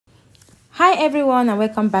Hi everyone and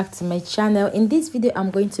welcome back to my channel. In this video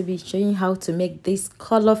I'm going to be showing you how to make this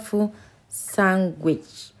colorful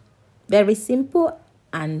sandwich. Very simple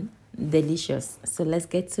and delicious, so let's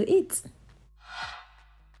get to it.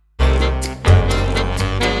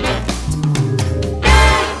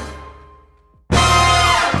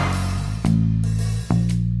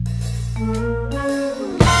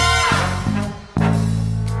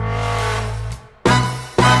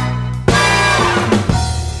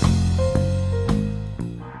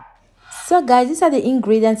 So guys, these are the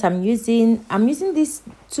ingredients I'm using. I'm using these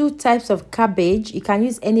two types of cabbage. You can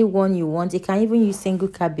use any one you want. You can even use single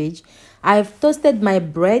cabbage. I've toasted my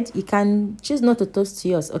bread. You can choose not to toast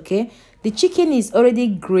yours, okay? The chicken is already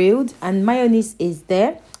grilled and mayonnaise is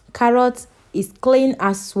there. Carrot is clean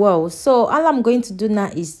as well. So all I'm going to do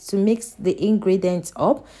now is to mix the ingredients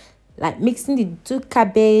up, like mixing the two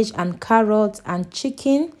cabbage and carrots and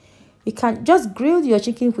chicken. You can just grill your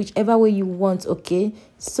chicken whichever way you want, okay?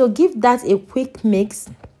 So give that a quick mix.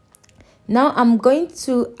 Now I'm going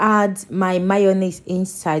to add my mayonnaise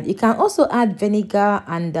inside. You can also add vinegar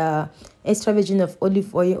and extra virgin of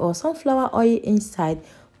olive oil or sunflower oil inside,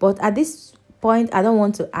 but at this point I don't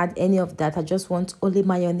want to add any of that. I just want only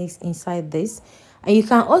mayonnaise inside this. And you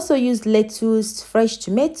can also use lettuce, fresh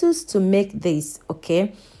tomatoes to make this,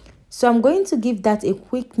 okay? So I'm going to give that a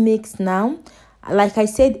quick mix now. Like I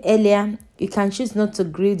said earlier, you can choose not to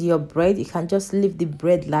grill your bread. You can just leave the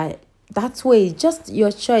bread like that way, just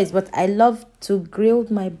your choice. But I love to grill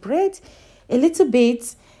my bread a little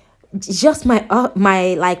bit, just my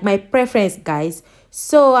preference, guys.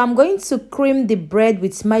 So I'm going to cream the bread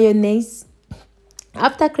with mayonnaise.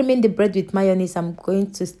 After creaming the bread with mayonnaise, I'm going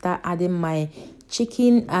to start adding my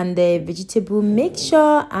chicken and the vegetable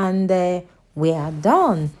mixture, and we are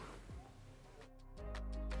done.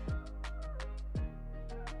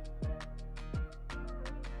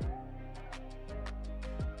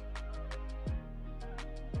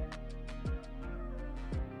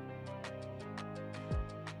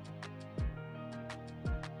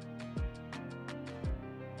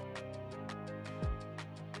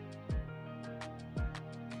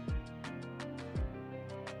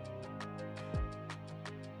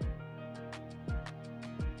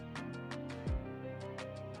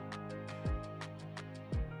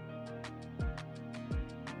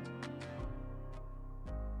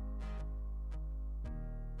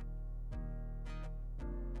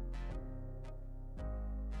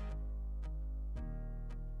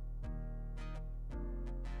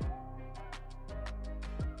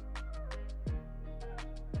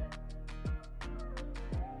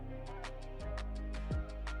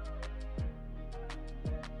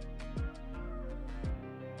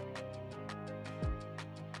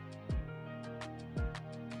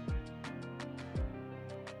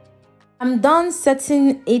 I'm done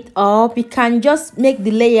setting it up. You can just make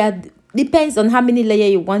the layer, depends on how many layer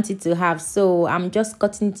you want it to have. So I'm just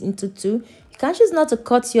cutting it into two. You can choose not to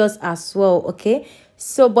cut yours as well, okay?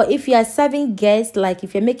 So but if you are serving guests, like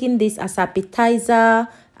if you're making this as appetizer,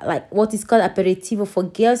 like what is called aperitivo for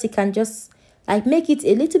girls, you can just like make it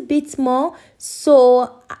a little bit more.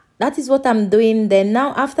 So that is what I'm doing. Then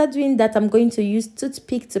now after doing that, I'm going to use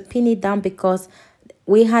toothpick to pin it down because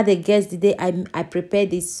we had a guest the day I prepared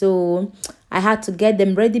this, so I had to get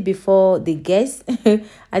them ready before the guests.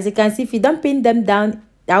 As you can see, if you don't pin them down,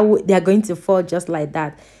 they are going to fall just like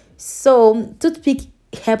that. So toothpick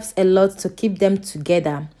helps a lot to keep them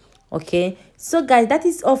together, okay? So guys, that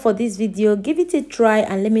is all for this video. Give it a try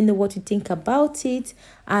and let me know what you think about it,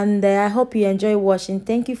 and I hope you enjoy watching.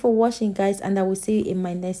 Thank you for watching, guys, and I will see you in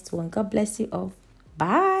my next one. God bless you all.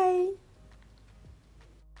 Bye.